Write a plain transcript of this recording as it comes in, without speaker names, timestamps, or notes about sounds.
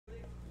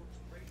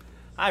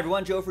Hi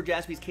everyone, Joe for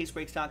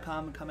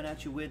JaspysCaseBreaks.com coming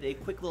at you with a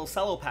quick little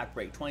Cello pack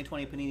break.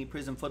 2020 Panini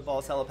Prizm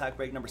Football Cello pack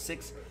break number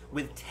 6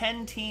 with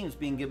 10 teams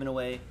being given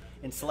away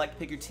in Select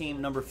Pick Your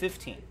Team number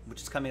 15,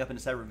 which is coming up in a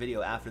separate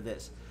video after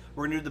this.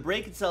 We're going to do the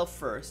break itself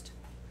first,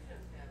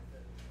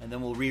 and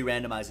then we'll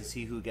re-randomize to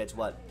see who gets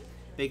what.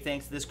 Big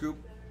thanks to this group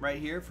right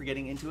here for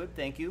getting into it.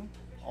 Thank you.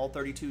 All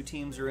 32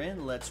 teams are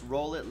in. Let's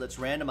roll it. Let's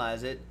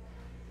randomize it.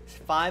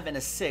 5 and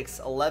a 6,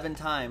 11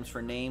 times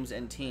for names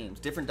and teams.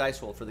 Different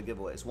dice roll for the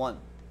giveaways. 1,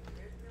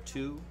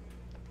 2,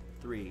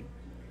 3,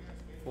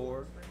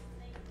 4,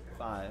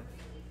 5,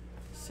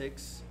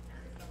 6,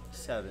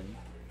 7,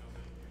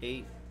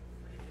 8,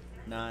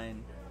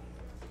 9,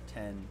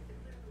 10,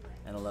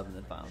 and 11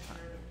 the final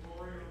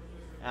time.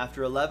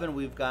 After 11,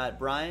 we've got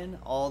Brian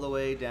all the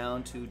way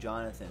down to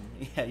Jonathan.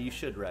 Yeah, you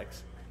should,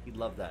 Rex. He'd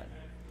love that.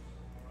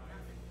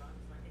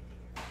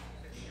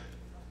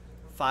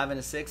 5 and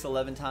a 6,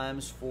 11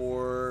 times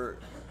for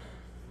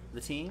the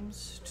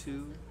teams.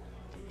 2,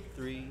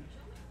 3,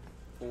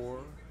 4,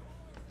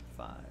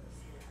 5,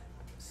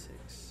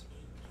 6,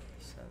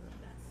 7,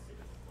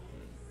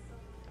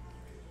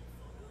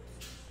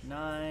 8,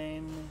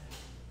 9,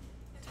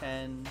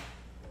 10,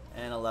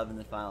 and 11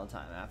 the final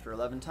time. After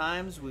 11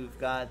 times, we've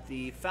got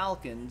the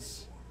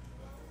Falcons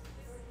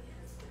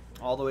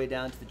all the way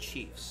down to the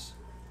Chiefs.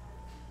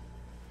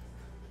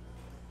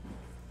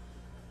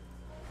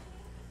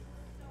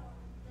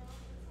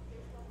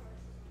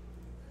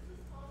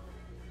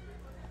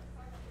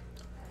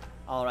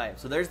 All right,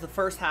 so there's the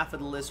first half of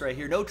the list right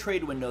here. No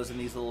trade windows in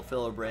these little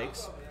filler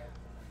breaks.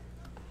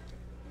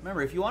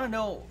 Remember, if you want to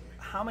know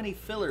how many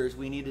fillers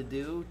we need to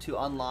do to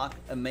unlock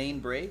a main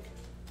break,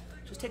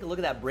 just take a look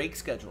at that break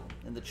schedule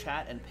in the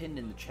chat and pinned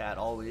in the chat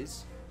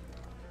always,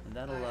 and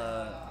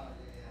that'll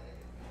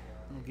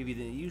give you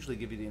usually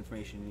give you the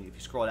information you need if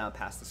you scroll down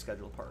past the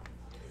schedule part.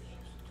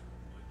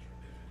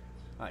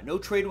 All right, no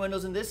trade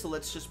windows in this, so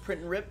let's just print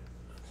and rip.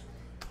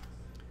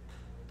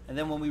 And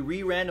then when we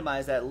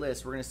re-randomize that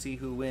list, we're going to see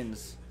who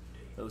wins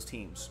those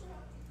teams.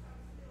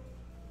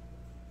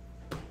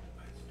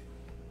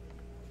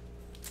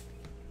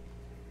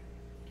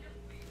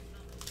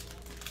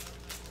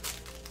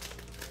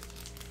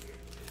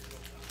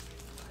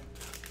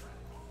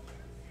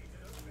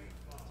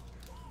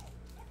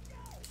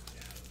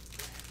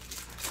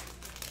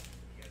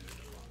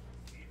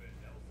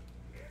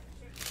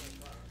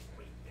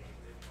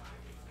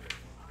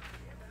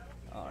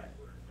 All right.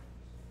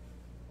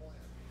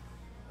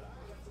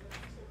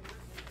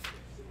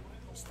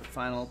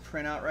 Final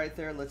printout right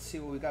there. Let's see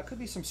what we got. Could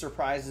be some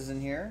surprises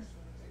in here.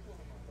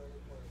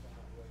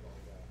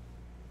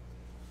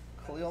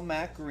 Khalil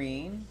Mack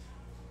Green,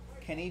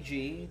 Kenny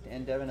G,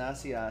 and Devin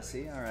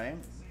Asiasi. All right.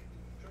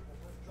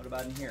 What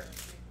about in here?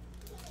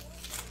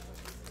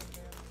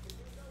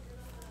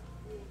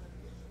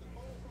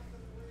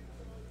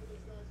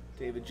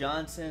 David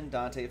Johnson,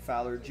 Dante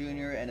Fowler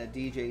Jr., and a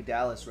DJ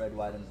Dallas red,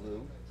 white, and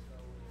blue.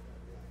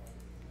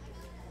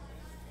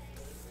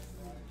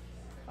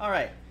 All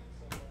right.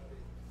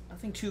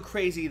 Nothing too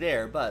crazy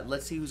there, but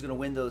let's see who's going to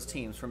win those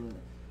teams. From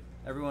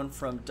everyone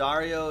from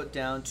Dario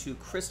down to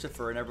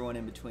Christopher and everyone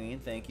in between.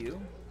 Thank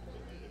you.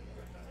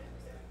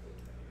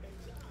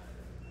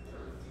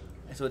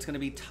 And so it's going to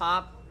be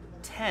top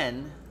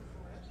 10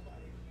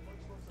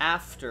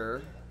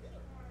 after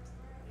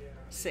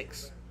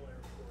 6.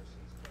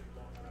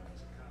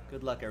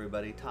 Good luck,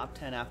 everybody. Top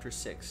 10 after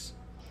 6.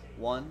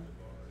 1,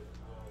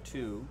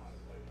 2,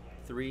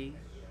 3,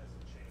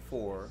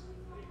 4,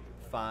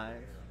 5,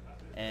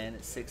 and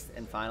 6th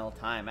and final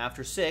time.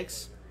 After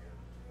 6,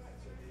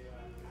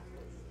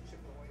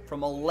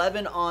 from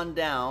 11 on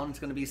down, it's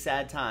going to be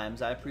sad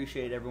times. I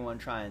appreciate everyone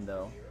trying,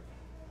 though.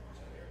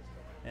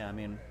 Yeah, I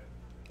mean,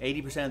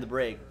 80% of the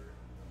break,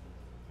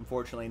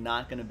 unfortunately,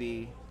 not going to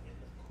be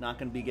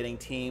getting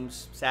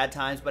teams. Sad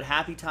times, but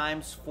happy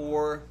times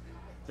for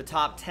the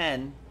top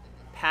 10.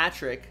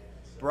 Patrick,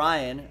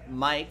 Brian,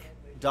 Mike,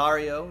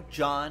 Dario,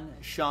 John,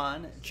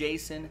 Sean,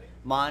 Jason,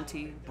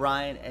 Monty,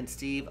 Brian, and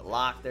Steve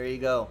Locke. There you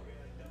go.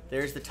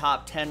 There's the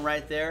top 10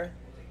 right there.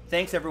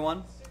 Thanks,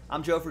 everyone.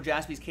 I'm Joe for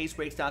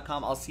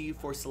JaspysCaseBreaks.com. I'll see you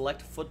for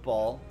Select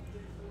Football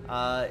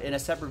in a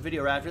separate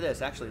video right after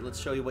this. Actually, let's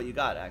show you what you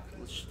got.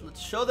 Let's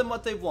show them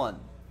what they've won.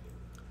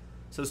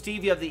 So,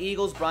 Steve, you have the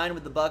Eagles, Brian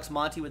with the Bucks,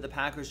 Monty with the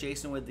Packers,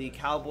 Jason with the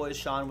Cowboys,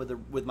 Sean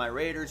with my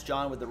Raiders,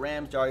 John with the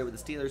Rams, Dario with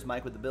the Steelers,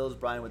 Mike with the Bills,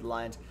 Brian with the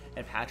Lions,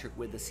 and Patrick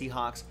with the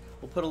Seahawks.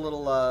 We'll put a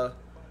little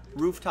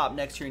rooftop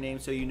next to your name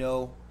so you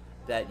know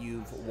that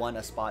you've won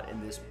a spot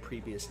in this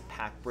previous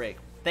pack break.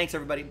 Thanks,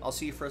 everybody. I'll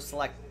see you for a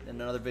Select in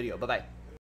another video. Bye-bye.